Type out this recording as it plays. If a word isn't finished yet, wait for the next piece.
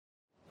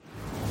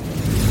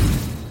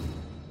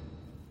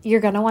You're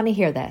going to want to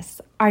hear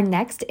this. Our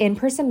next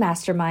in-person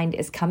mastermind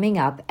is coming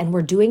up, and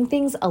we're doing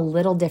things a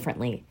little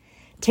differently.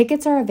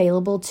 Tickets are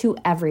available to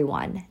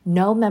everyone,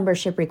 no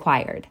membership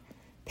required.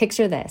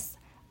 Picture this,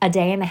 a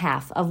day and a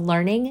half of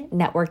learning,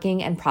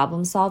 networking, and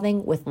problem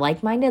solving with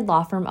like-minded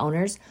law firm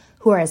owners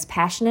who are as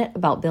passionate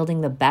about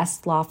building the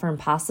best law firm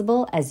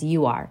possible as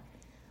you are.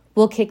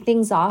 We'll kick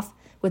things off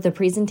with a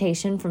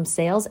presentation from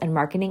sales and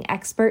marketing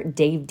expert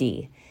Dave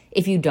D.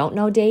 If you don't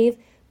know Dave,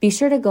 be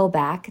sure to go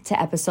back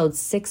to episode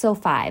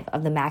 605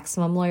 of the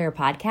Maximum Lawyer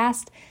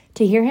podcast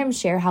to hear him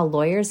share how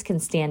lawyers can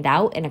stand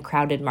out in a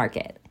crowded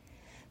market.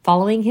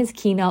 Following his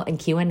keynote and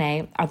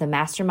Q&A are the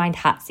Mastermind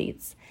Hot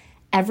Seats.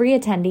 Every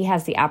attendee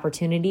has the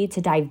opportunity to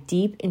dive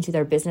deep into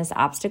their business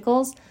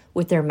obstacles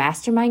with their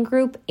mastermind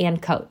group and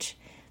coach.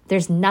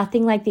 There's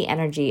nothing like the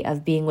energy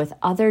of being with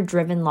other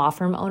driven law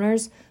firm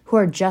owners who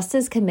are just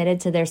as committed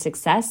to their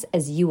success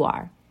as you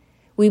are.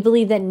 We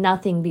believe that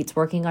nothing beats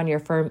working on your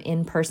firm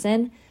in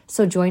person,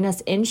 so join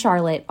us in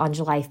Charlotte on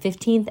July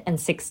 15th and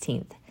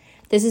 16th.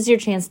 This is your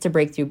chance to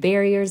break through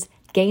barriers,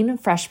 gain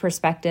fresh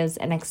perspectives,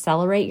 and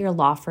accelerate your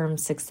law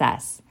firm's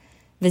success.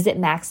 Visit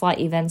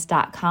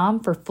maxlawevents.com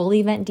for full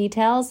event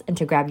details and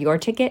to grab your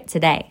ticket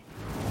today.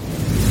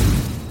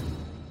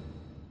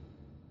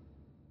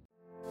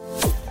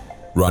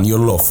 Run your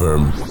law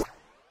firm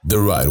the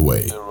right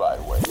way.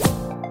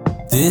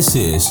 This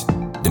is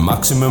the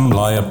Maximum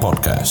Lawyer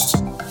Podcast.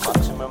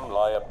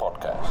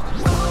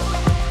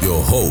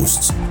 Your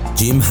hosts,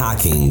 Jim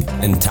Hacking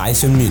and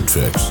Tyson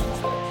Mutrux.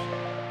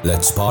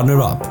 Let's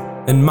partner up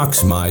and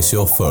maximize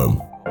your firm.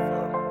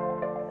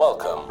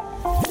 Welcome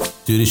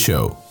to the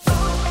show.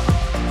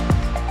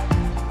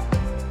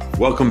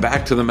 Welcome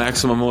back to the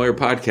Maximum Lawyer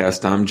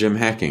Podcast. I'm Jim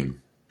Hacking.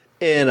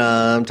 And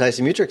I'm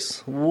Tyson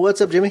Mutrux.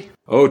 What's up, Jimmy?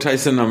 Oh,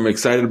 Tyson, I'm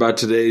excited about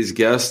today's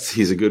guest.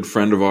 He's a good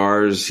friend of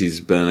ours.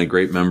 He's been a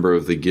great member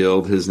of the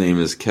Guild. His name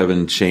is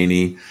Kevin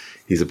Cheney.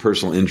 He's a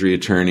personal injury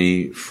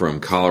attorney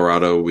from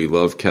Colorado. We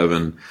love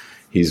Kevin.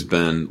 He's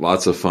been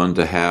lots of fun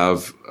to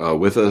have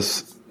with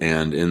us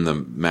and in the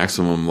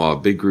Maximum Law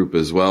Big Group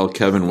as well.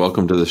 Kevin,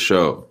 welcome to the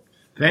show.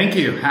 Thank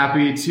you.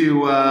 Happy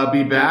to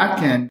be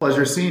back and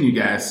pleasure seeing you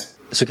guys.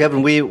 So,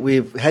 Kevin,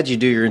 we've had you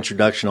do your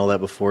introduction, all that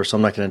before, so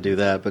I'm not going to do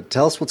that. But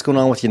tell us what's going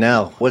on with you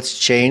now. What's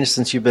changed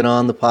since you've been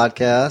on the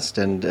podcast,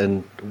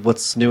 and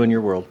what's new in your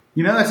world?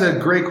 You know, that's a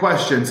great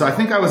question. So I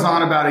think I was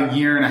on about a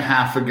year and a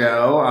half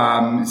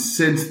ago.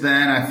 Since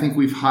then, I think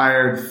we've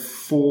hired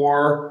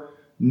 4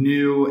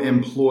 new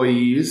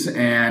employees,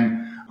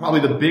 and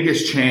probably the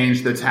biggest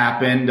change that's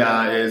happened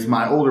is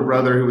my older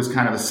brother, who was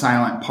kind of a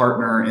silent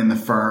partner in the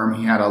firm.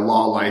 He had a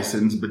law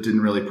license but didn't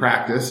really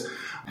practice,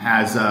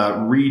 has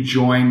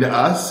rejoined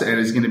us and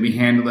is going to be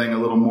handling a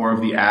little more of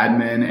the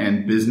admin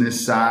and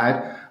business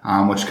side,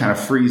 which kind of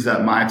frees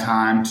up my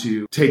time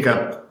to take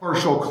a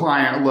partial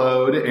client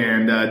load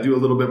and do a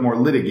little bit more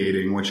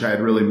litigating, which I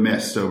had really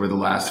missed over the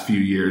last few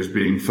years,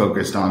 being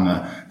focused on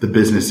the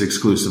business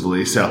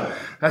exclusively. So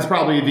that's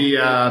probably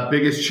the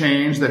biggest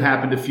change that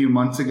happened a few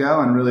months ago,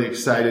 and really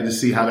excited to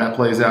see how that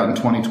plays out in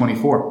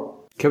 2024.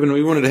 Kevin,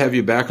 we wanted to have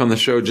you back on the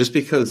show just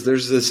because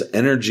there's this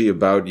energy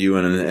about you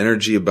and an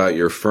energy about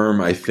your firm.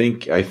 I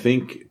think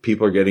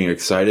people are getting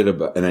excited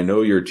about, and I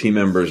know your team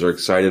members are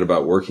excited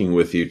about working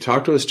with you.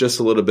 Talk to us just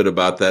a little bit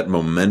about that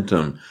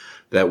momentum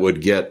that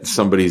would get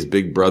somebody's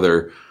big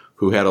brother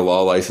who had a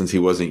law license he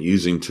wasn't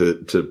using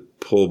to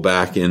pull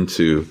back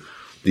into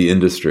the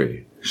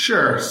industry.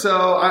 Sure.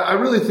 So I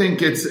really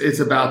think it's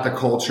about the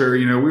culture.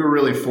 You know, we were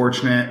really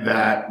fortunate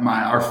that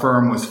our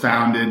firm was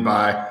founded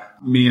by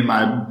me and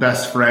my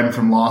best friend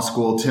from law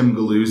school, Tim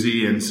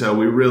Galuzzi. And so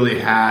we really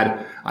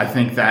had, I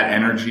think, that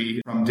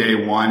energy from day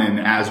one. And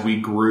as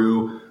we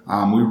grew,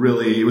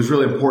 it was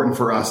really important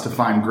for us to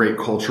find great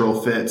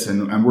cultural fits.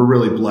 And we're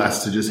really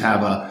blessed to just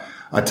have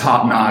a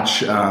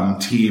top-notch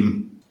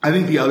team. I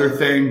think the other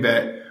thing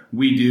that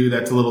we do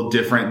that's a little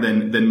different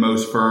than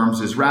most firms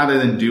is, rather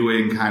than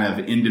doing kind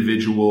of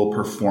individual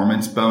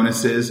performance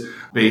bonuses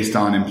based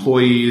on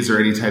employees or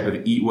any type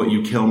of eat what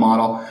you kill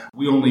model,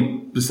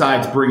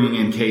 besides bringing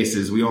in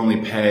cases, we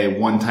only pay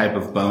one type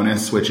of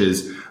bonus, which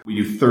is we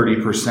do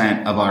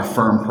 30% of our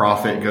firm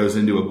profit goes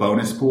into a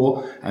bonus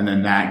pool, and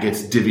then that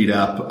gets divvied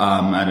up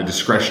at a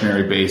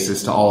discretionary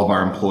basis to all of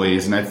our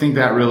employees. And I think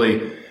that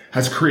really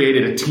has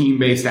created a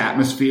team-based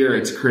atmosphere.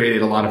 It's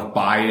created a lot of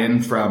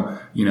buy-in from,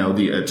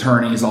 the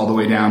attorneys all the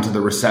way down to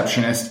the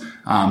receptionist,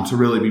 to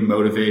really be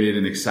motivated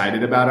and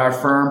excited about our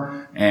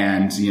firm.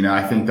 And,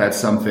 I think that's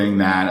something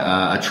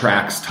that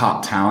attracts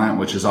top talent,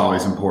 which is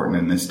always important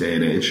in this day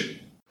and age.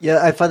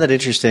 Yeah, I find that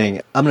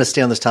interesting. I'm going to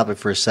stay on this topic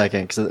for a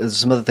second because there's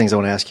some other things I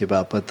want to ask you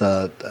about, but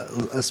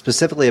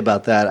specifically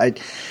about that,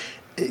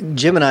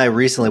 Jim and I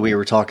recently, we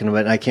were talking about,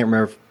 and I can't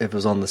remember if it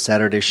was on the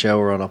Saturday show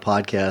or on a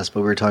podcast,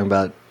 but we were talking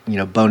about,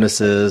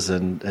 bonuses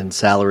and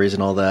salaries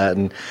and all that.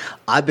 And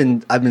I've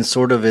been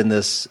sort of in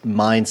this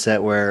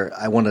mindset where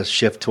I want to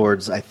shift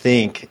towards, I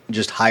think,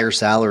 just higher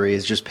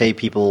salaries, just pay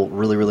people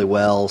really, really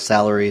well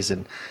salaries,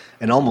 and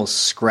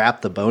almost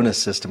scrap the bonus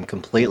system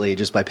completely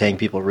just by paying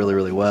people really,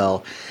 really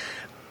well.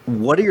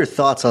 What are your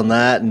thoughts on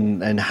that?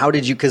 And how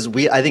did you, because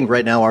I think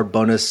right now our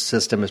bonus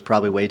system is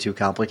probably way too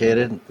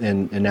complicated,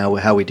 and now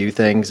how we do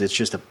things, it's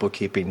just a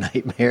bookkeeping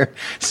nightmare.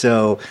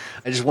 So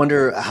I just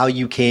wonder how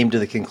you came to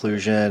the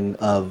conclusion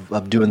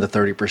of doing the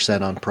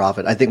 30% on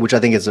profit, which I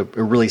think is a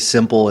really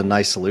simple and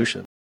nice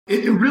solution.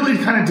 It really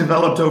kind of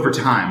developed over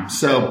time.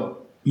 So,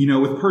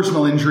 with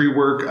personal injury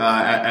work,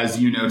 as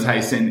you know,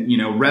 Tyson,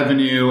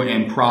 revenue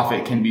and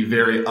profit can be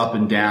very up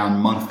and down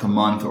month to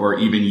month or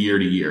even year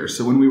to year.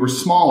 So when we were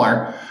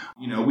smaller,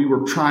 we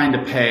were trying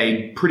to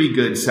pay pretty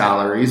good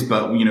salaries,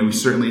 but, we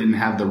certainly didn't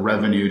have the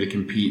revenue to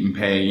compete and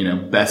pay,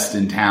 best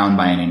in town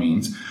by any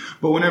means.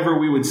 But whenever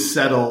we would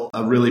settle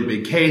a really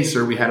big case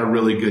or we had a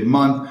really good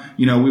month,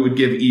 we would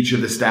give each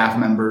of the staff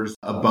members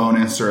a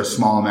bonus or a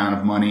small amount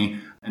of money.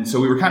 And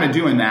so we were kind of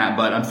doing that,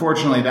 but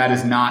unfortunately that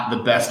is not the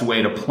best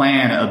way to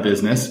plan a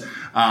business,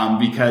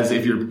 because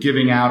if you're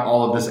giving out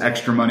all of this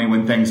extra money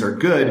when things are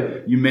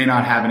good, you may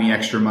not have any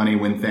extra money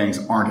when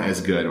things aren't as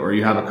good, or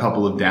you have a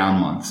couple of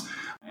down months.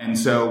 And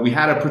so we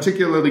had a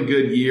particularly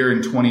good year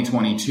in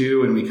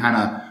 2022, and we kind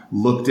of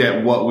looked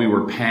at what we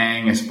were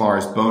paying as far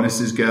as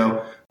bonuses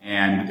go.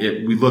 And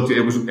it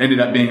ended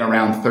up being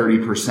around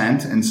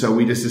 30%. And so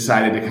we just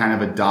decided to kind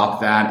of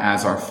adopt that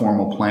as our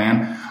formal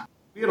plan.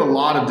 We had a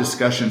lot of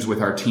discussions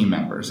with our team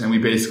members, and we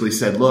basically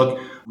said, look,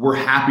 we're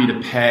happy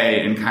to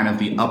pay in kind of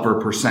the upper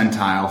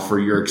percentile for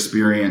your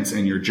experience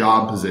and your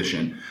job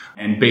position,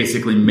 and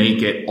basically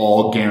make it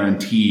all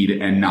guaranteed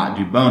and not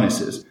do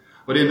bonuses.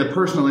 But in the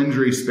personal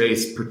injury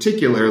space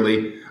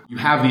particularly, you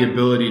have the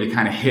ability to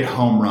kind of hit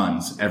home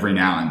runs every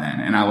now and then.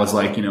 And I was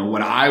like,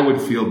 what I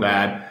would feel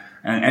bad,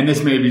 and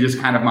this may be just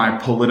kind of my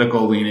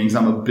political leanings.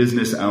 I'm a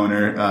business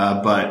owner,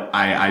 but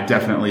I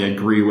definitely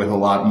agree with a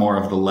lot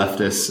more of the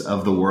leftists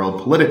of the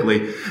world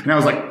politically. And I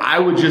was like, I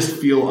would just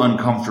feel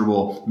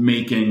uncomfortable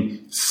making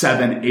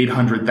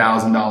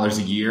 $700,000-$800,000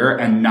 a year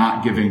and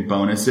not giving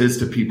bonuses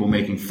to people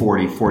making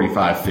 40,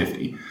 45,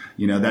 50.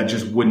 That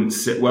just wouldn't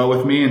sit well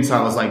with me. And so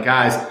I was like,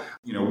 guys,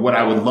 what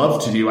I would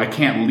love to do, I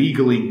can't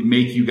legally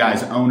make you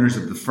guys owners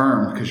of the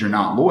firm because you're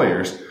not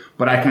lawyers,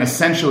 but I can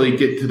essentially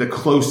get to the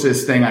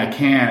closest thing I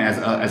can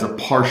as a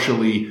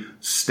partially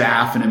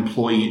staff and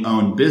employee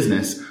owned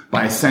business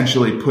by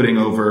essentially putting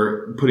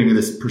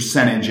this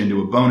percentage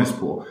into a bonus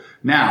pool.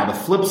 Now, the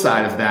flip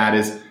side of that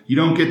is you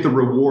don't get the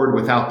reward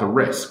without the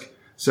risk.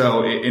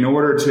 So in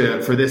order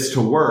for this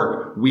to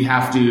work, we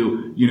have to,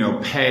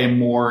 pay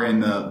more in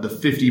the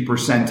 50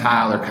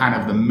 percentile or kind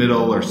of the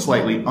middle or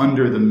slightly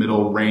under the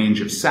middle range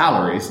of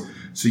salaries.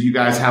 So you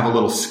guys have a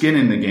little skin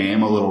in the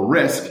game, a little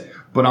risk.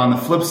 But on the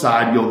flip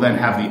side, you'll then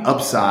have the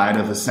upside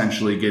of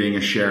essentially getting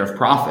a share of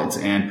profits.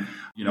 And,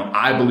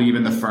 I believe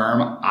in the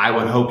firm. I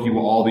would hope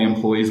all the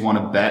employees want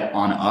to bet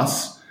on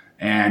us.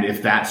 And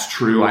if that's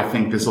true, I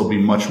think this will be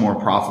much more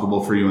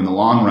profitable for you in the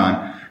long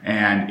run.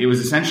 And it was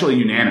essentially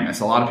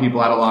unanimous. A lot of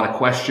people had a lot of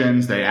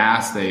questions. They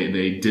asked,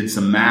 they did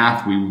some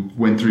math. We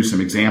went through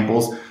some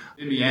examples.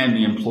 In the end,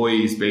 the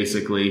employees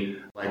basically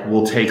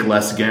will take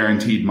less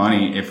guaranteed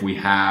money if we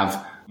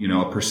have,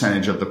 a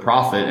percentage of the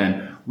profit.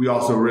 And we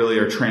also really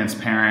are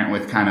transparent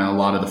with kind of a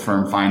lot of the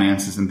firm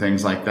finances and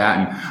things like that.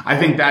 And I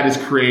think that has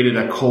created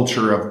a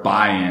culture of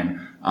buy-in,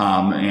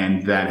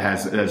 and that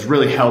has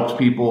really helped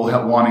people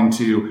wanting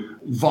to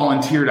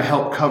volunteer to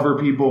help cover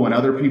people when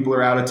other people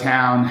are out of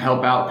town,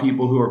 help out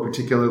people who are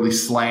particularly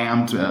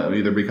slammed,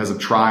 either because of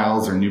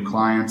trials or new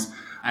clients.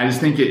 I just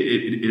think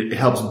it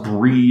helps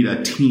breed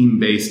a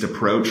team-based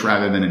approach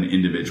rather than an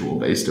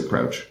individual-based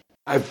approach.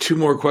 I have two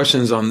more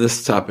questions on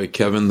this topic,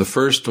 Kevin. The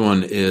first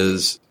one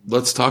is,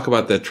 let's talk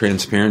about that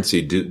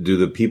transparency. Do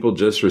the people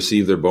just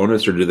receive their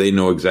bonus, or do they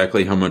know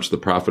exactly how much the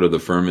profit of the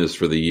firm is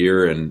for the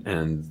year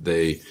and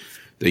they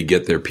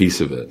get their piece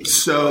of it?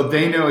 So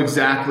they know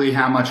exactly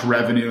how much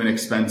revenue and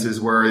expenses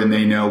were, and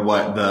they know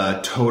what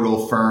the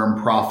total firm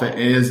profit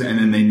is, and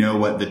then they know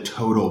what the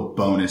total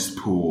bonus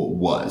pool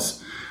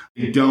was.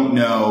 They don't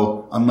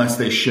know unless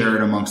they share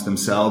it amongst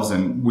themselves,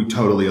 and we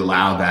totally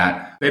allow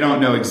that. They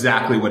don't know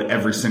exactly what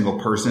every single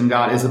person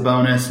got as a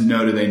bonus.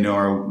 No, do they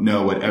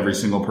know what every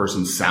single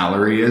person's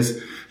salary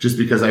is, just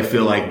because I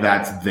feel like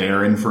that's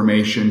their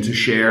information to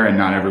share and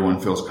not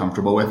everyone feels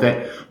comfortable with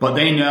it. But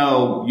they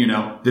know,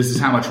 this is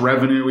how much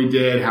revenue we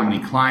did, how many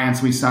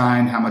clients we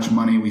signed, how much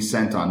money we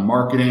sent on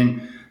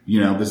marketing.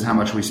 This is how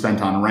much we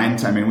spent on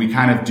rent. I mean, we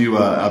kind of do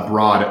a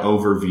broad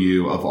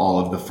overview of all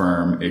of the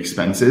firm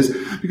expenses,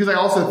 because I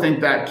also think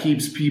that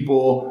keeps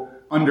people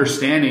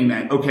understanding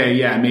that, okay,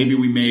 yeah, maybe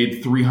we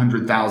made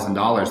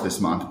 $300,000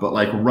 this month, but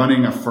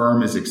running a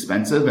firm is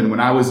expensive. And when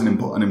I was an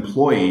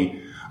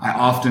employee, I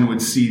often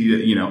would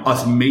see that,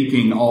 us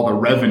making all the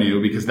revenue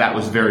because that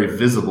was very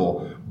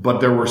visible. But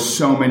there were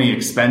so many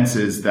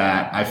expenses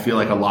that I feel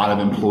like a lot of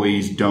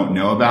employees don't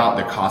know about.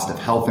 The cost of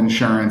health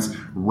insurance,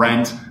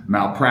 rent,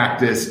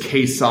 malpractice,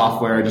 case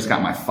software. I just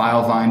got my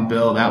FileVine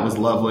bill. That was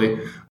lovely.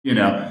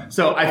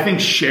 So I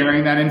think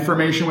sharing that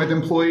information with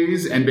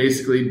employees and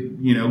basically,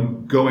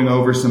 going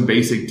over some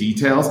basic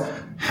details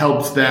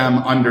helps them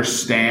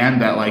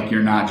understand that like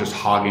you're not just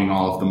hogging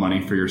all of the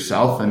money for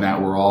yourself, and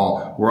that we're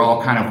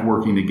all kind of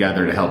working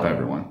together to help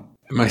everyone.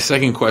 My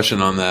second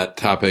question on that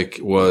topic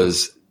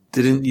was,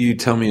 didn't you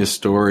tell me a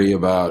story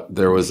about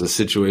there was a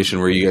situation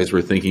where you guys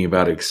were thinking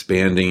about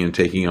expanding and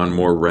taking on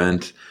more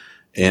rent,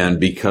 and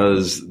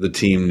because the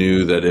team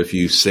knew that if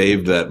you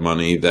saved that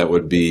money, that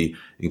would be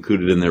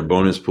included in their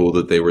bonus pool,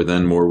 that they were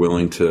then more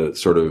willing to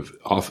sort of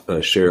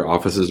share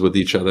offices with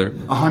each other?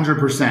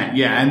 100%.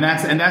 Yeah. And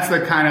that's the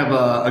kind of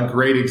a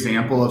great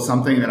example of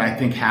something that I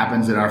think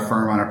happens at our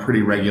firm on a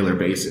pretty regular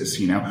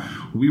basis. You know,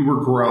 we were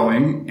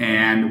growing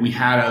and we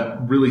had a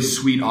really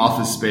sweet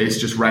office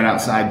space just right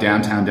outside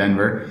downtown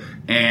Denver.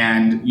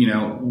 And, you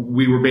know,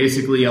 we were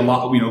basically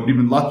we've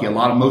been lucky.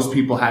 Most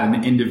people had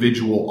an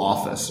individual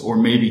office, or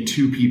maybe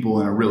two people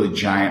in a really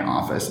giant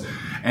office.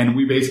 And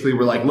we basically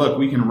were like, look,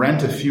 we can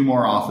rent a few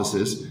more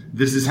offices.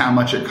 This is how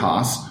much it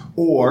costs.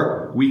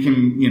 Or we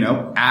can, you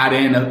know, add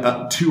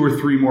in two or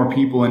three more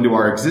people into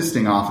our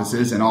existing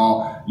offices and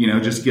all, you know,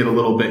 just get a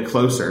little bit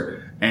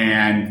closer.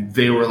 And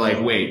they were like,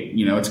 wait,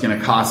 you know, it's going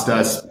to cost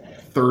us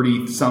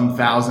 $30-some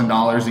thousand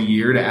a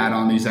year to add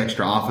on these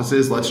extra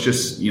offices. Let's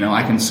just, you know,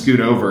 I can scoot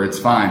over. It's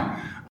fine.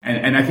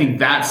 And I think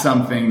that's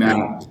something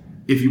that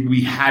if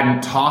we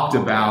hadn't talked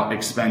about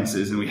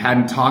expenses and we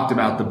hadn't talked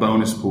about the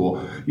bonus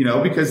pool, you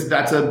know, because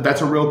that's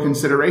a real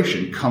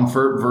consideration,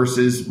 comfort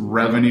versus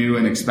revenue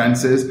and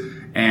expenses.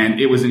 And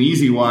it was an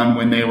easy one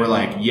when they were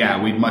like,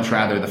 yeah, we'd much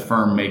rather the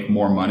firm make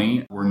more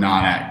money. We're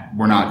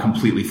not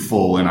completely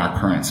full in our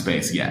current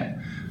space yet.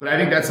 But I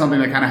think that's something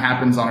that kind of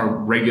happens on a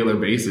regular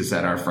basis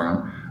at our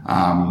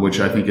firm, which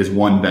I think is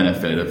one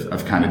benefit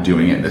of kind of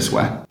doing it this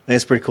way.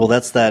 That's pretty cool.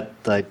 That's that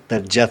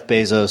Jeff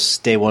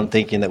Bezos day one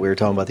thinking that we were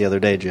talking about the other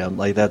day, Jim.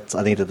 Like I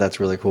think that's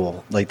really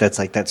cool. Like that's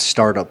like that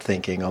startup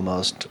thinking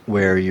almost,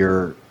 where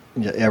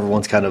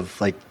everyone's kind of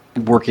like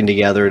working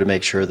together to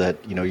make sure that,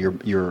 you know, you're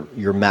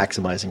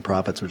maximizing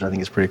profits, which I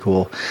think is pretty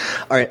cool.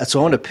 All right, so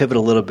I want to pivot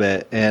a little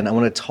bit, and I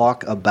want to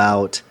talk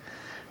about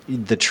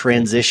the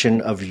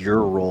transition of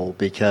your role,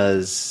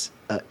 because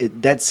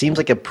that seems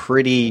like a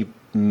pretty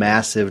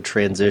massive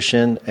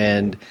transition,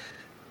 and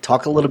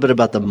talk a little bit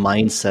about the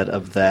mindset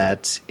of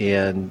that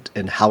and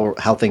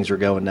how things are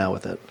going now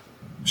with it.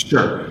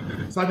 Sure.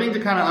 So I think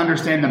to kind of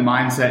understand the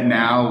mindset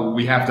now,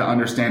 we have to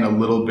understand a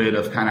little bit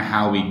of kind of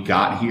how we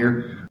got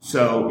here.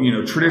 So, you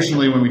know,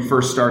 traditionally when we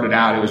first started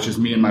out, it was just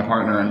me and my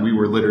partner, and we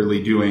were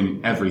literally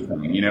doing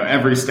everything, you know,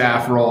 every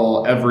staff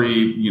role,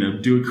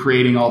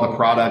 creating all the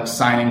products,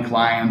 signing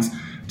clients,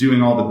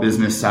 doing all the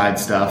business side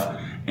stuff.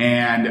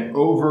 And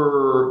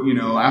over, you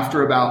know,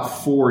 after about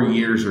 4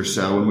 years or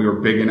so, when we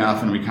were big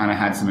enough and we kind of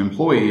had some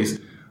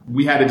employees,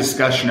 we had a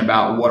discussion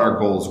about what our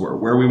goals were,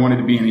 where we wanted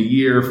to be in a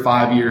year,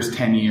 5 years,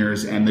 10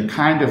 years, and the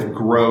kind of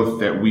growth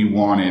that we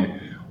wanted.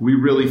 We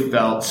really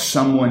felt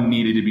someone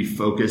needed to be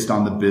focused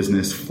on the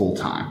business full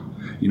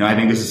time. You know, I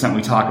think this is something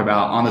we talk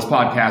about on this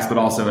podcast, but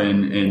also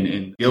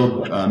in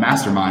guild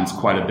masterminds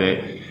quite a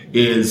bit,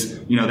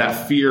 is, you know,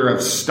 that fear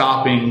of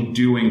stopping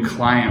doing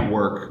client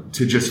work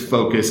to just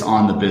focus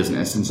on the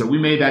business. And so we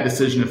made that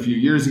decision a few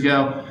years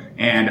ago,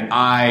 and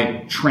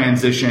I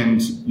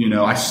transitioned, you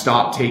know, I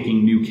stopped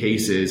taking new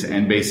cases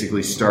and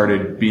basically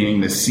started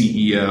being the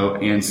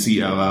CEO and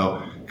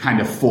COO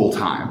kind of full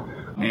time.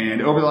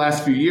 And over the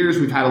last few years,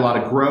 we've had a lot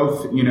of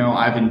growth. You know,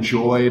 I've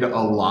enjoyed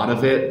a lot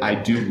of it. I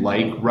do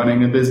like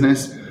running a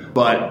business,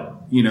 but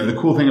you know, the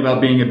cool thing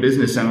about being a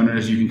business owner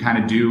is you can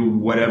kind of do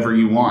whatever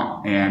you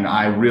want. And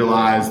I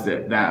realized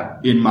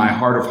that in my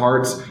heart of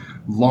hearts,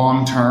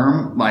 long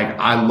term, like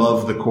I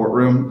love the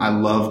courtroom. I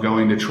love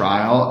going to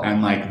trial.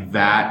 And like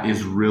that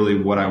is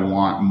really what I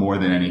want more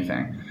than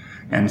anything.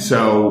 And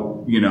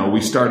so, you know,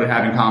 we started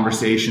having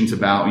conversations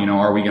about, you know,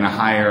 are we going to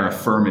hire a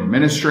firm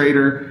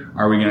administrator?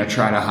 Are we going to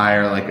try to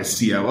hire like a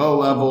COO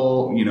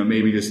level, you know,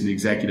 maybe just an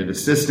executive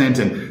assistant?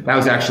 And that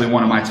was actually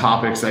one of my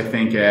topics, I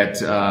think,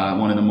 at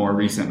one of the more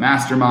recent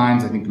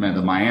masterminds, I think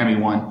the Miami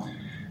one.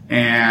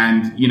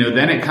 And, you know,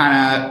 then it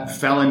kind of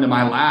fell into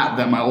my lap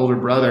that my older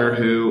brother,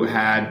 who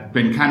had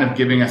been kind of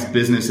giving us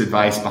business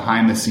advice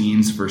behind the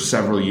scenes for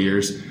several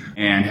years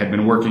and had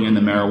been working in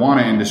the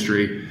marijuana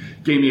industry,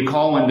 gave me a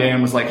call one day and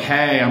was like,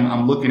 hey,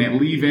 I'm looking at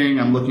leaving.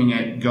 I'm looking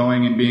at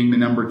going and being the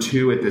number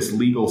 2 at this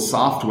legal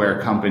software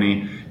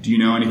company. Do you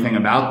know anything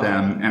about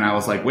them? And I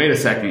was like, wait a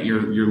second,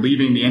 you're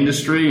leaving the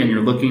industry and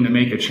you're looking to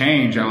make a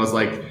change. I was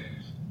like,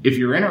 if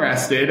you're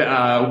interested,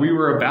 we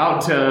were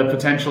about to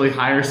potentially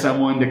hire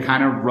someone to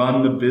kind of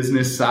run the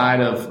business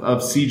side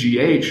of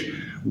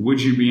CGH.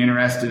 Would you be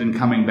interested in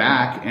coming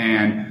back?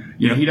 And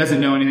you know, he doesn't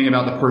know anything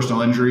about the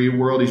personal injury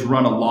world. He's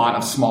run a lot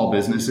of small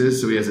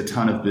businesses, so he has a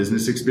ton of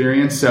business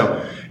experience.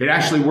 So it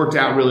actually worked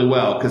out really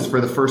well, because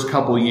for the first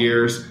couple of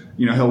years,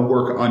 you know, he'll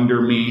work under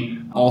me.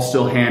 I'll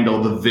still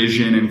handle the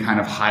vision and kind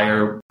of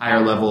higher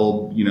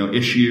level, you know,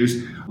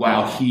 issues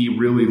while he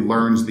really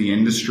learns the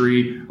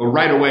industry. But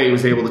right away, he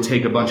was able to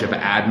take a bunch of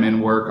admin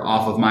work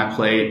off of my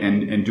plate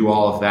and do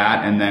all of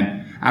that. And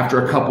then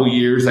after a couple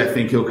years, I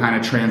think he'll kind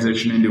of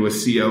transition into a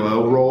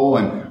COO role,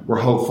 and we're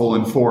hopeful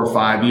in 4 or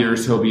 5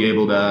 years he'll be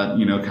able to,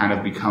 kind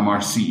of become our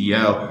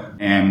CEO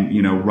and,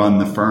 run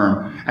the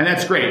firm. And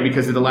that's great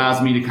because it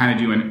allows me to kind of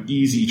do an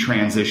easy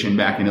transition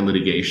back into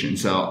litigation.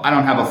 So I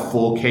don't have a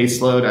full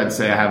caseload. I'd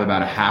say I have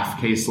about a half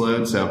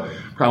caseload. So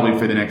probably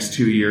for the next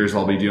 2 years,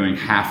 I'll be doing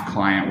half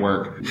client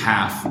work,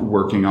 half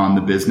working on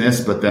the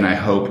business. But then I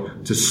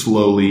hope to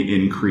slowly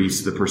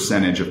increase the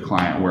percentage of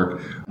client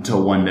work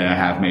until one day I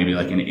have maybe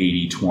like an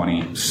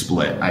 80-20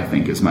 split, I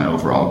think is my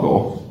overall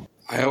goal.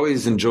 I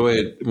always enjoy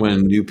it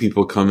when new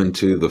people come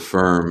into the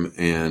firm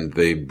and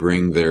they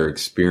bring their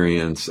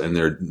experience and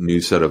their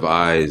new set of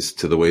eyes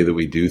to the way that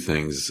we do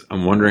things.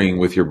 I'm wondering,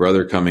 with your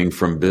brother coming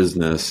from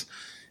business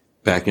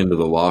back into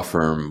the law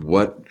firm,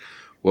 what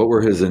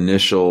were his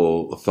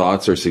initial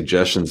thoughts or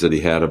suggestions that he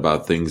had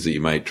about things that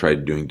you might try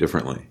doing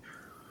differently?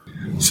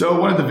 So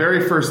one of the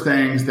very first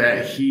things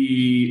that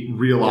he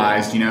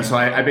realized, so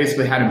I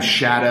basically had him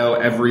shadow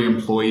every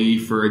employee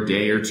for a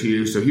day or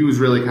two. So he was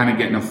really kind of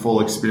getting a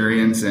full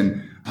experience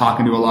and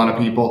talking to a lot of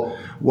people.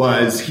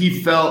 Was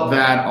he felt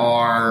that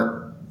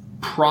our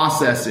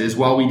processes,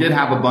 while we did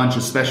have a bunch,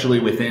 especially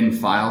within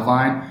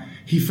Filevine,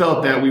 he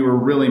felt that we were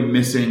really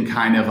missing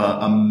kind of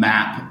a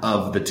map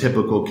of the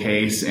typical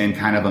case and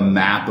kind of a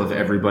map of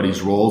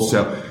everybody's roles.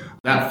 So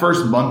that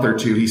first month or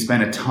two, he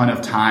spent a ton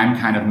of time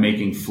kind of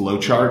making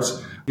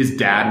flowcharts. His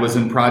dad was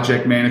in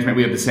project management.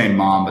 We have the same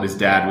mom, but his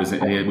dad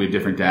we have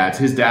different dads.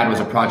 His dad was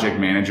a project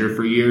manager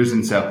for years.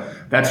 And so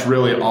that's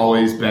really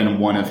always been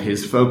one of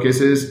his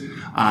focuses.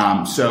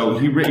 So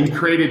he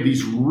created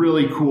these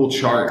really cool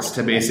charts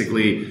to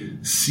basically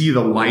see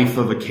the life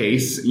of a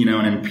case,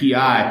 and in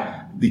PI,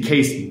 the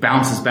case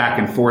bounces back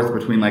and forth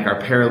between like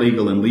our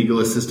paralegal and legal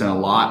assistant a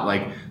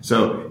lot.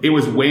 So it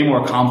was way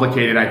more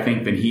complicated, I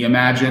think, than he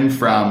imagined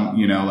from,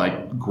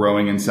 like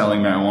growing and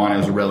selling marijuana. It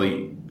was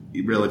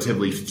a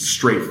relatively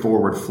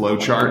straightforward flow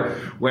chart.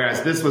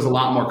 Whereas this was a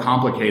lot more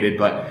complicated,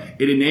 but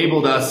it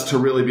enabled us to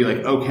really be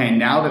like, okay,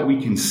 now that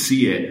we can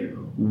see it,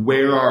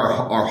 where are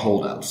our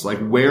holdups? Like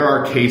where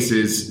are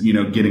cases,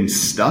 getting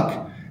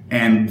stuck?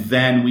 And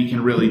then we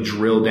can really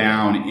drill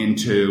down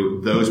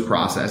into those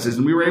processes.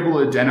 And we were able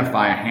to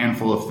identify a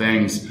handful of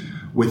things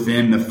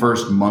within the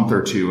first month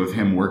or two of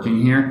him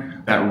working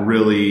here that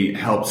really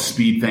helped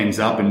speed things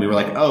up. And we were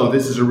like, oh,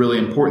 this is a really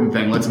important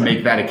thing. Let's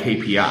make that a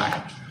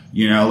KPI.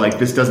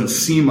 This doesn't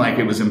seem like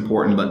it was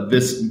important, but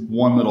this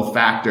one little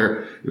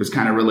factor, it was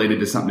kind of related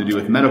to something to do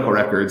with medical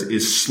records,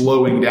 is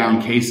slowing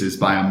down cases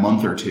by a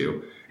month or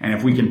two. And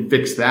if we can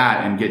fix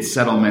that and get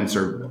settlements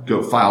or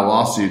go file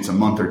lawsuits a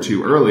month or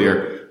two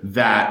earlier,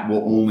 that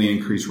will only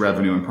increase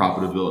revenue and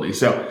profitability.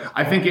 So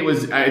I think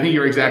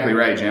you're exactly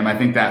right, Jim. I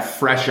think that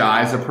fresh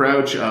eyes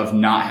approach of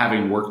not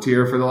having worked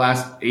here for the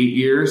last 8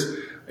 years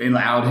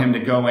allowed him to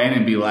go in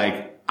and be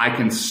like, I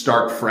can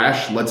start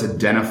fresh. Let's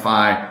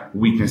identify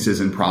weaknesses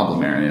and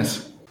problem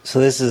areas.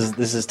 So this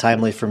is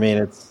timely for me,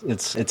 and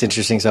it's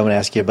interesting. So I'm going to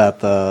ask you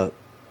about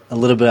a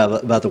little bit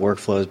about the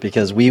workflows,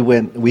 because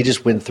we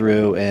just went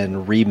through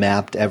and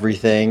remapped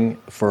everything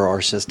for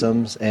our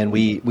systems, and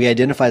we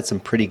identified some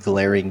pretty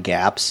glaring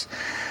gaps.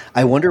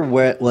 I wonder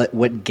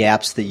what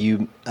gaps that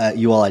you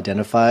all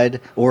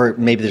identified, or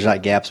maybe there's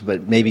not gaps,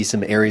 but maybe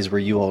some areas where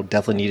you all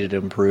definitely needed to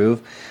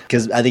improve,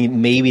 because I think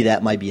maybe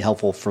that might be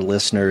helpful for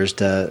listeners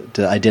to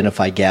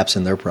identify gaps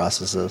in their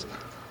processes.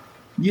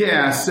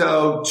 Yeah,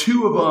 so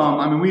 2 of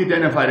them, we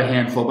identified a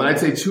handful, but I'd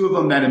say 2 of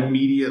them that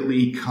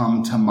immediately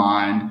come to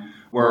mind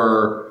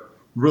were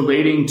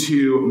relating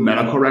to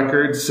medical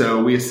records.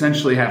 So we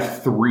essentially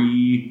have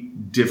 3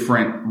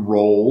 different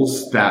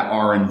roles that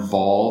are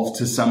involved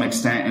to some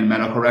extent in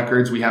medical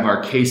records. We have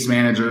our case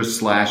managers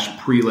 /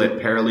 pre-lit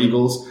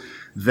paralegals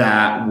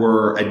that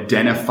were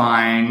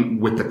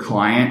identifying with the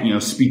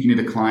client, speaking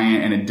to the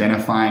client and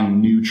identifying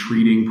new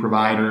treating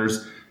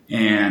providers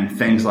and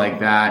things like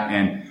that,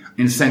 and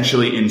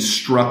essentially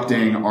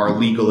instructing our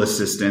legal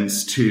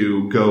assistants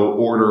to go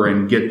order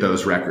and get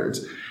those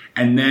records.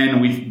 And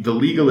then the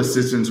legal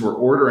assistants were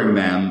ordering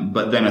them,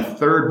 but then a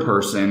third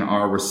person,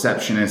 our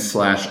receptionist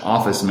 /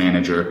 office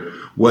manager,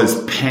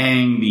 was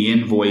paying the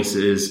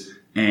invoices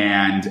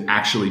and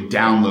actually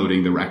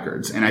downloading the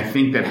records. And I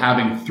think that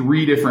having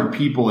 3 different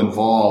people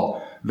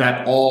involved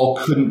that all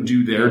couldn't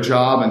do their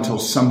job until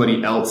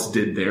somebody else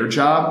did their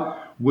job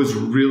was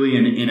really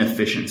an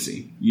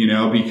inefficiency,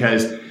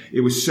 because it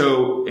was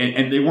so,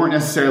 and they weren't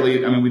necessarily,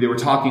 they were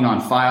talking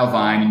on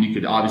Filevine and you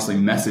could obviously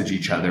message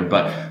each other,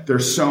 but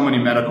there's so many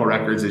medical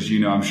records, as you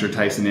know, I'm sure,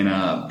 Tyson, in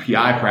a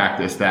PI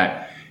practice,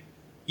 that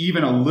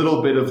even a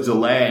little bit of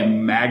delay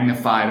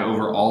magnified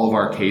over all of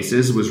our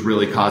cases was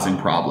really causing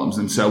problems.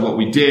 And so what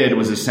we did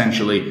was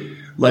essentially,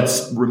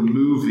 let's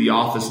remove the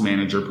office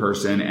manager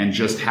person and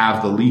just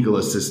have the legal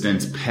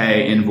assistants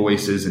pay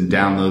invoices and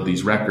download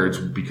these records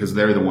because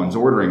they're the ones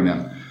ordering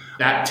them.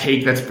 That's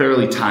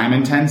fairly time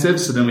intensive.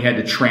 So then we had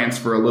to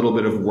transfer a little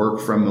bit of work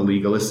from the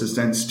legal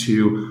assistants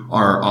to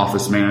our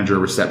office manager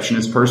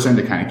receptionist person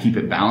to kind of keep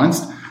it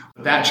balanced.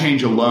 That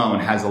change alone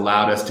has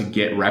allowed us to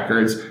get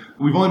records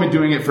We've only been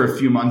doing it for a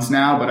few months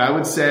now, but I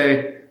would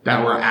say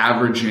that we're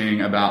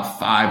averaging about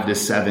 5 to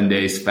 7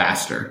 days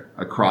faster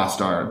across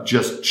our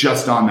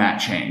just on that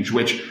change,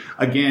 which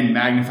again,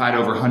 magnified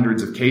over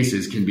hundreds of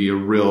cases can be a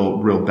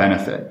real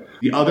benefit.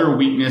 The other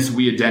weakness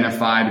we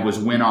identified was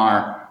when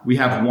we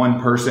have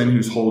one person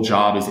whose whole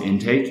job is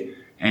intake,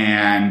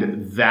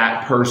 and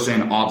that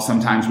person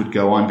sometimes would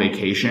go on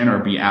vacation or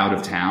be out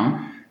of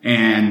town.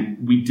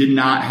 And we did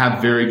not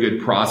have very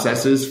good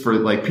processes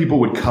for people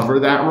would cover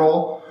that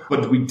role,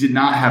 but we did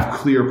not have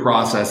clear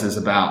processes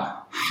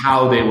about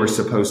how they were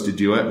supposed to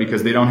do it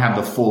because they don't have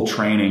the full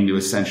training to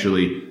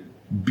essentially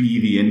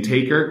be the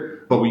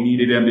intaker. But we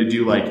needed them to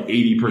do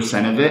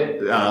 80% of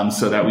it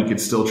so that we could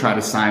still try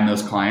to sign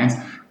those clients.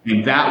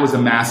 And that was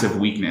a massive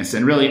weakness.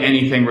 And really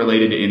anything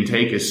related to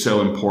intake is so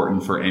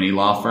important for any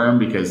law firm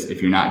because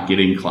if you're not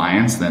getting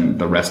clients, then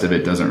the rest of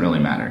it doesn't really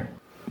matter.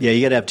 Yeah,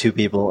 you got to have two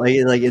people.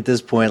 At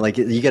this point,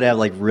 you got to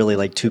have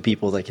really two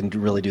people that can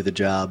really do the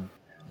job.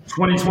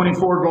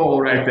 2024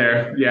 goal right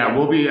there. Yeah,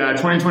 we'll be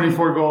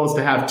 2024 goal is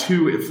to have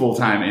 2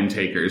 full-time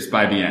intakers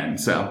by the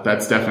end. So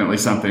that's definitely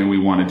something we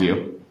want to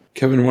do.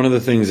 Kevin, one of the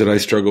things that I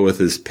struggle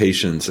with is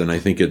patience. And I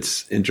think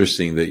it's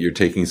interesting that you're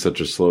taking such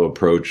a slow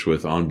approach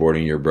with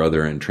onboarding your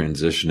brother and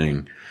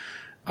transitioning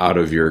out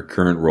of your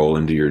current role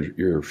into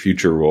your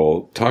future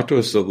role. Talk to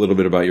us a little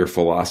bit about your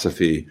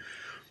philosophy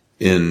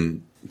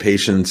in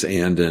patience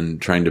and in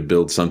trying to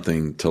build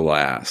something to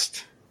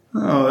last.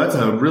 Oh, that's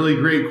a really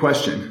great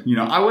question.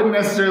 I wouldn't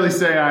necessarily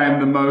say I am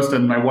the most,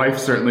 and my wife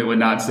certainly would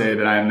not say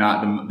that I am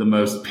not the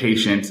most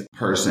patient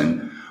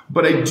person.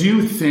 But I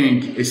do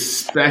think,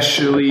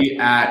 especially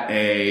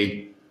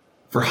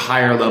for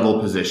higher level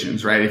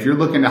positions, right? If you're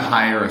looking to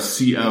hire a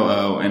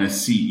COO and a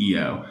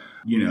CEO,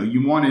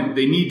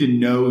 they need to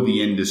know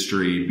the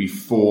industry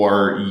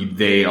before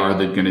they are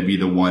going to be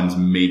the ones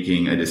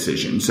making a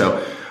decision.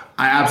 So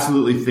I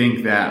absolutely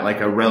think that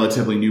a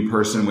relatively new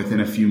person within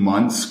a few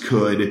months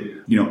could,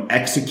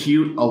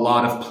 execute a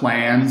lot of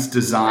plans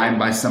designed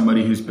by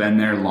somebody who's been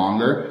there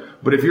longer.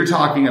 But if you're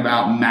talking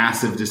about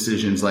massive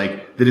decisions,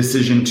 like the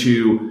decision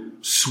to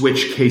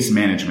switch case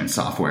management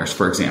softwares,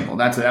 for example,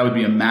 that would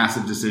be a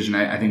massive decision.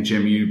 I think,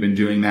 Jim, you've been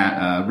doing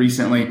that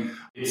recently.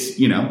 It's,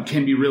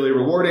 can be really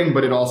rewarding,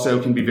 but it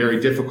also can be very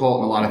difficult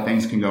and a lot of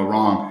things can go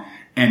wrong.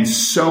 And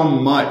so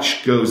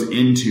much goes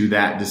into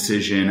that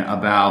decision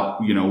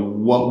about,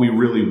 what we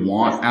really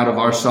want out of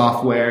our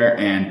software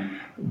and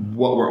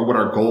what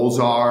our goals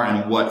are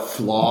and what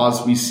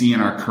flaws we see in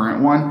our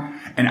current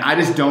one. And I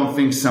just don't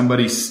think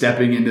somebody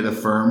stepping into the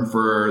firm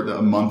for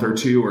a month or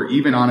two, or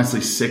even honestly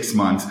 6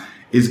 months,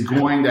 is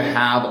going to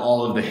have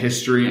all of the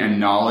history and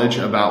knowledge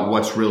about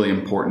what's really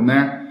important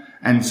there.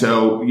 And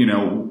so,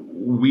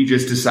 we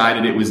just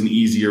decided it was an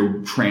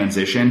easier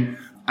transition.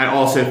 I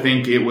also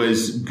think it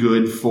was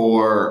good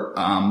for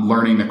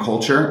learning the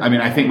culture. I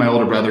mean, I think my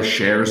older brother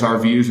shares our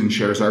views and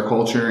shares our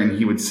culture, and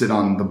he would sit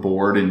on the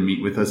board and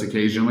meet with us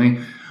occasionally.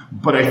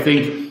 But I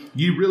think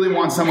you really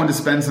want someone to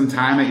spend some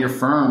time at your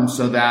firm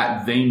so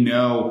that they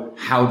know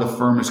how the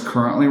firm is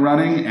currently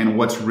running and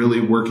what's really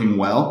working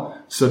well,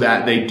 so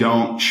that they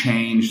don't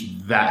change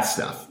that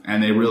stuff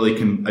and they really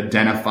can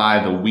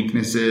identify the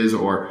weaknesses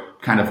or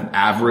kind of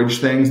average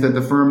things that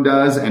the firm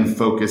does and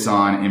focus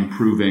on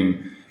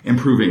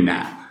improving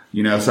that.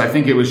 So I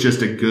think it was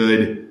just a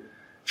good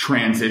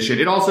transition.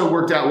 It also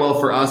worked out well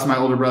for us. My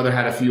older brother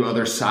had a few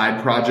other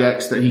side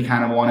projects that he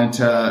kind of wanted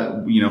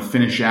to,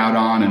 finish out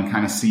on and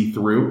kind of see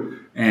through.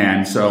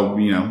 And so,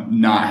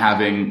 not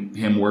having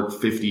him work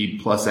 50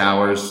 plus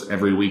hours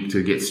every week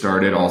to get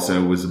started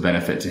also was a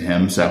benefit to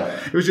him. So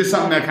it was just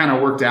something that kind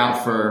of worked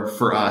out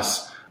for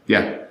us.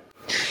 Yeah.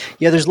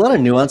 Yeah, there's a lot of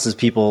nuances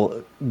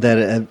people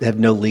that have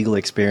no legal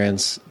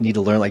experience need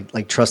to learn,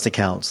 like trust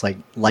accounts, like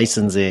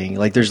licensing.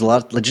 There's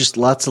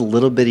lots of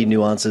little bitty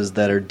nuances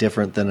that are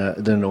different than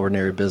an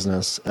ordinary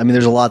business. I mean,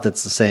 there's a lot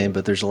that's the same,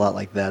 but there's a lot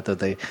like that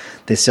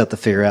they still have to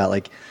figure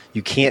out.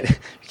 You can't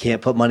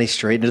put money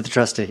straight into the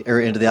trust or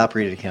into the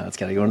operating account. It's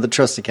got to go into the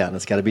trust account. And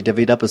it's got to be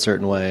divvied up a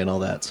certain way and all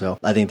that. So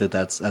I think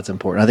that's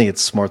important. I think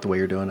it's smart the way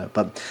you're doing it.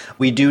 But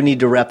we do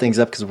need to wrap things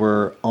up because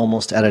we're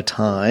almost out of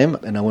time,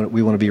 and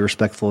we want to be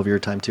respectful of your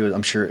time too.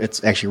 I'm sure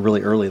it's actually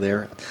really early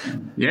there.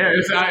 Yeah,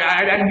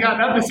 I hadn't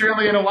gotten up this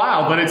early in a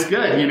while, but it's good.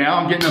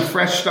 I'm getting a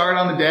fresh start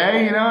on the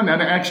day.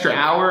 Another extra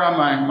hour on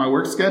my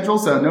work schedule,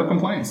 so no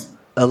complaints.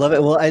 I love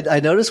it. Well, I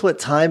noticed what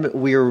time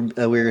we were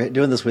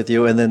doing this with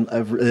you, and then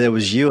it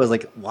was you. I was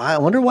like, "Wow, I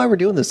wonder why we're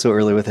doing this so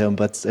early with him."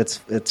 But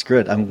it's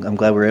good. I'm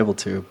glad we were able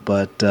to.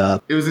 But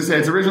it was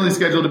it's originally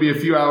scheduled to be a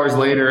few hours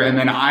later, and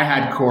then I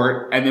had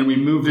court, and then we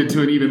moved it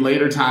to an even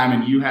later time,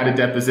 and you had a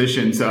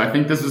deposition. So I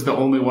think this is the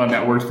only one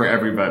that worked for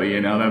everybody.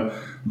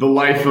 The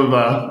life of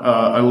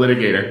a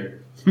litigator.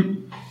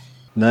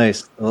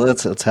 Nice. Well,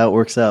 that's how it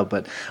works out.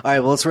 But all right,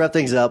 well, let's wrap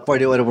things up. Before I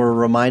do it, I want to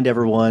remind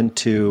everyone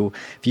to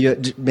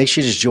make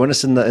sure you just join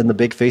us in the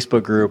big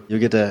Facebook group. You'll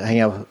get to hang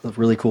out with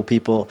really cool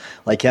people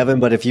like Kevin.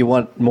 But if you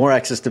want more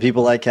access to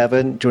people like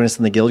Kevin, join us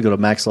in the guild. Go to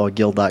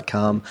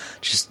maxlawguild.com.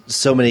 Just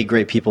so many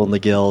great people in the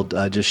guild,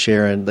 just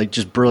sharing,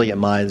 just brilliant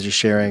minds, just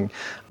sharing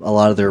a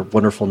lot of their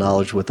wonderful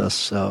knowledge with us.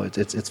 So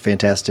it's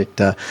fantastic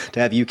to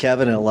have you,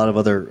 Kevin, and a lot of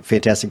other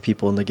fantastic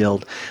people in the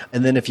Guild.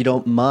 And then if you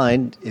don't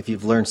mind, if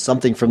you've learned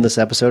something from this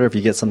episode or if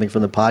you get something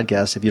from the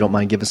podcast, if you don't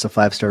mind, give us a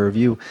 5-star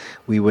review.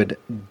 We would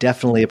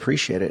definitely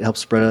appreciate it. It helps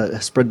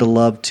spread the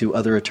love to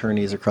other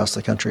attorneys across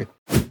the country.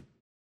 All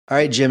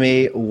right,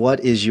 Jimmy,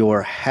 what is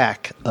your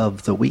hack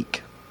of the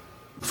week?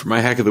 For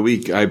my hack of the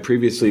week, I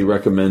previously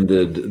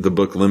recommended the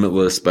book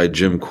Limitless by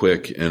Jim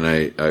Quick, and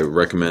I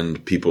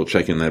recommend people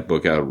checking that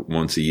book out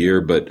once a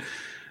year. But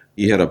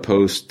he had a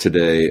post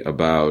today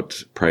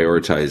about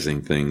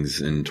prioritizing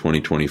things in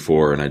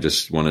 2024, and I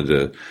just wanted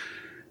to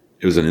 –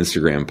 it was an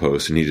Instagram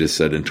post, and he just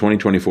said, in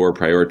 2024,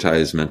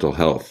 prioritize mental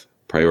health,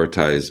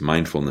 prioritize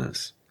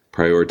mindfulness,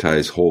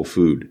 prioritize whole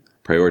food,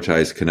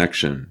 prioritize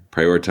connection,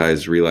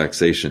 prioritize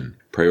relaxation,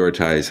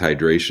 prioritize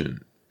hydration,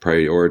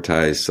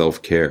 prioritize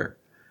self-care.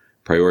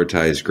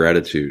 Prioritize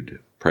gratitude,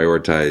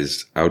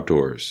 prioritize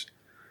outdoors,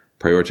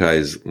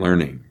 prioritize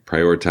learning,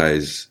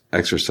 prioritize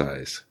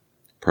exercise,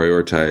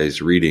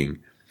 prioritize reading,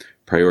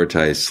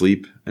 prioritize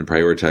sleep, and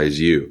prioritize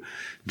you.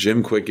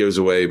 Jim Quick gives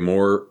away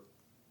more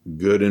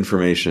good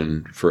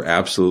information for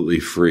absolutely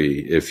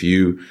free. If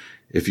you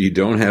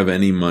don't have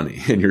any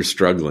money and you're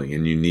struggling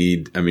and you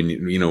need,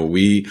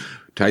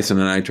 Tyson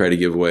and I try to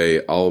give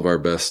away all of our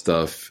best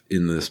stuff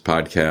in this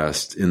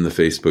podcast, in the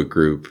Facebook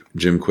group.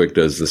 Jim Quick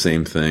does the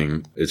same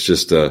thing. It's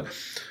just a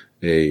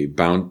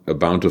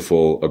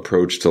bountiful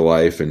approach to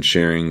life and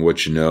sharing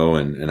what you know.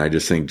 And I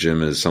just think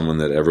Jim is someone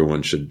that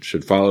everyone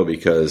should follow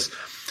because,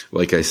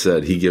 like I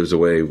said, he gives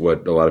away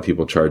what a lot of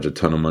people charge a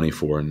ton of money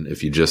for. And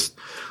if you just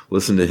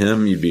listen to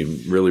him, you'd be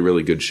in really,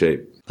 really good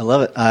shape. I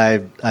love it.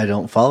 I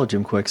don't follow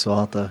Jim Quick, so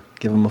I'll have to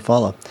give him a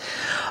follow.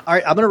 All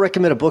right, I'm going to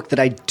recommend a book that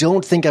I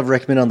don't think I've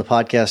recommended on the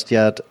podcast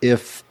yet.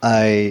 If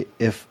I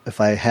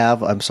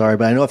have, I'm sorry,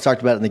 but I know I've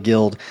talked about it in the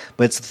Guild.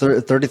 But it's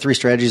 33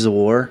 Strategies of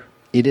War.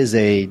 It is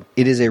a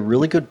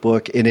really good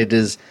book, and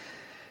it's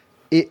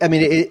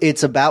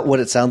about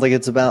what it sounds like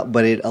it's about,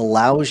 but it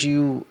allows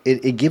you,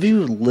 it gives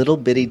you little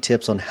bitty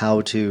tips on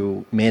how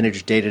to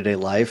manage day-to-day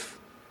life,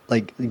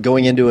 like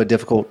going into a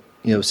difficult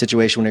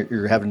situation when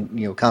you're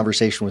having,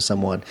 conversation with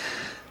someone,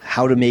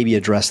 how to maybe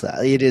address that.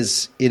 It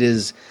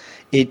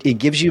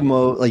gives you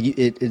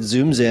it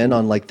zooms in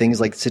on like things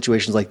like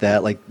situations like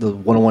that, like the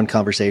one-on-one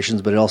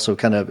conversations, but it also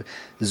kind of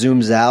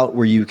zooms out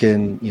where you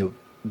can,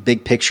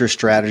 big picture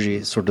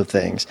strategy sort of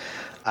things.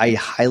 I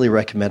highly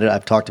recommend it.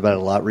 I've talked about it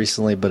a lot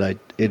recently, but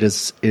it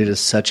is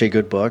such a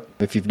good book.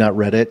 If you've not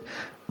read it,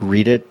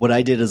 read it. What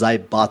I did is I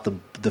bought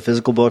the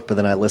physical book, but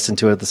then I listened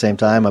to it at the same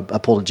time. I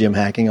pulled a Jim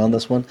Hacking on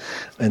this one,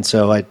 and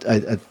so I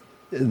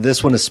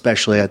this one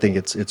especially, I think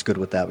it's good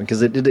with that one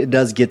because it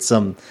does get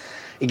some.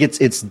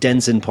 It's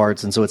dense in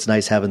parts, and so it's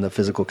nice having the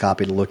physical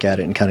copy to look at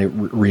it and kind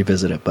of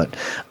revisit it. But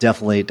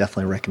definitely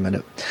recommend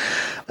it.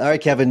 All right,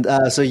 Kevin.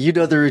 So you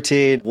know the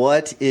routine.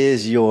 What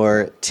is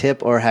your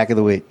tip or hack of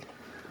the week?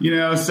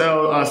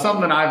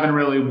 Something I've been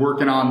really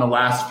working on the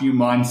last few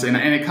months, and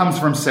it comes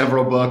from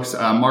several books.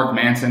 Mark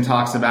Manson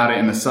talks about it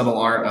in The Subtle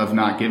Art of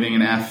Not Giving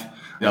an F.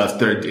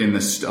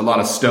 A lot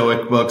of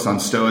Stoic books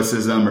on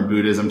Stoicism or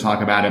Buddhism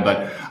talk about it,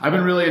 but I've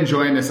been really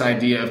enjoying this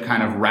idea of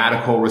kind of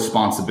radical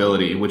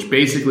responsibility, which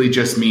basically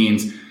just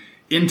means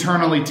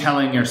internally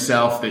telling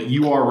yourself that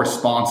you are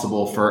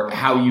responsible for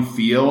how you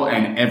feel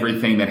and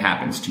everything that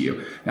happens to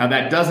you. Now,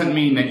 that doesn't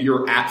mean that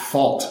you're at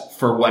fault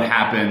for what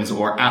happens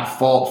or at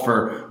fault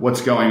for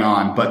what's going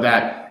on, but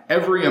that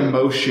every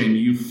emotion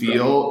you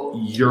feel,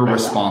 you're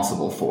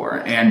responsible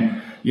for.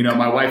 And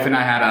my wife and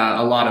I had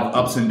a lot of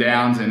ups and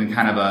downs and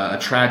kind of a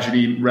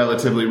tragedy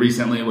relatively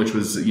recently, which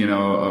was,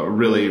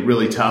 really,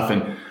 really tough.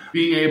 And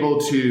being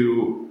able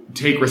to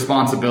take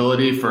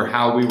responsibility for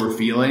how we were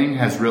feeling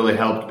has really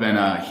helped, been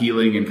a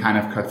healing and kind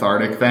of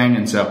cathartic thing.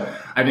 And so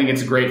I think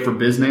it's great for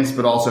business,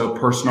 but also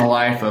personal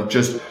life of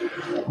just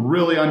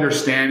really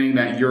understanding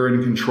that you're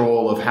in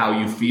control of how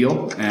you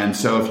feel. And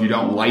so if you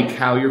don't like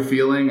how you're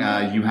feeling,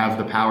 you have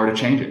the power to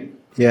change it.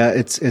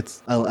 Yeah,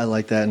 I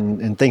like that,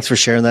 and thanks for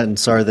sharing that. And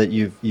sorry that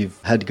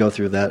you've had to go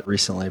through that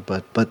recently,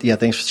 but yeah,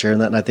 thanks for sharing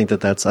that. And I think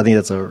that's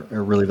a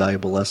really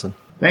valuable lesson.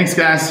 Thanks,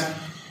 guys.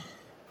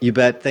 You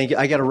bet. Thank you.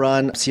 I got to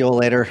run. See you all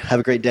later. Have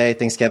a great day.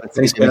 Thanks, Kevin.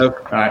 Thanks, Kev.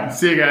 All right,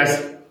 see you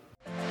guys.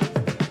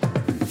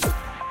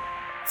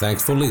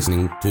 Thanks for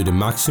listening to the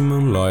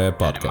Maximum Lawyer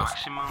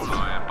Podcast.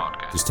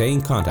 To stay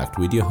in contact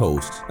with your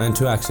host and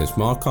to access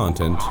more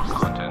content,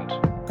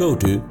 go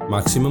to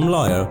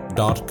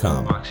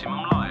MaximumLawyer.com.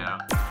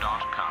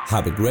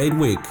 Have a great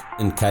week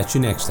and catch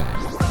you next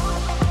time.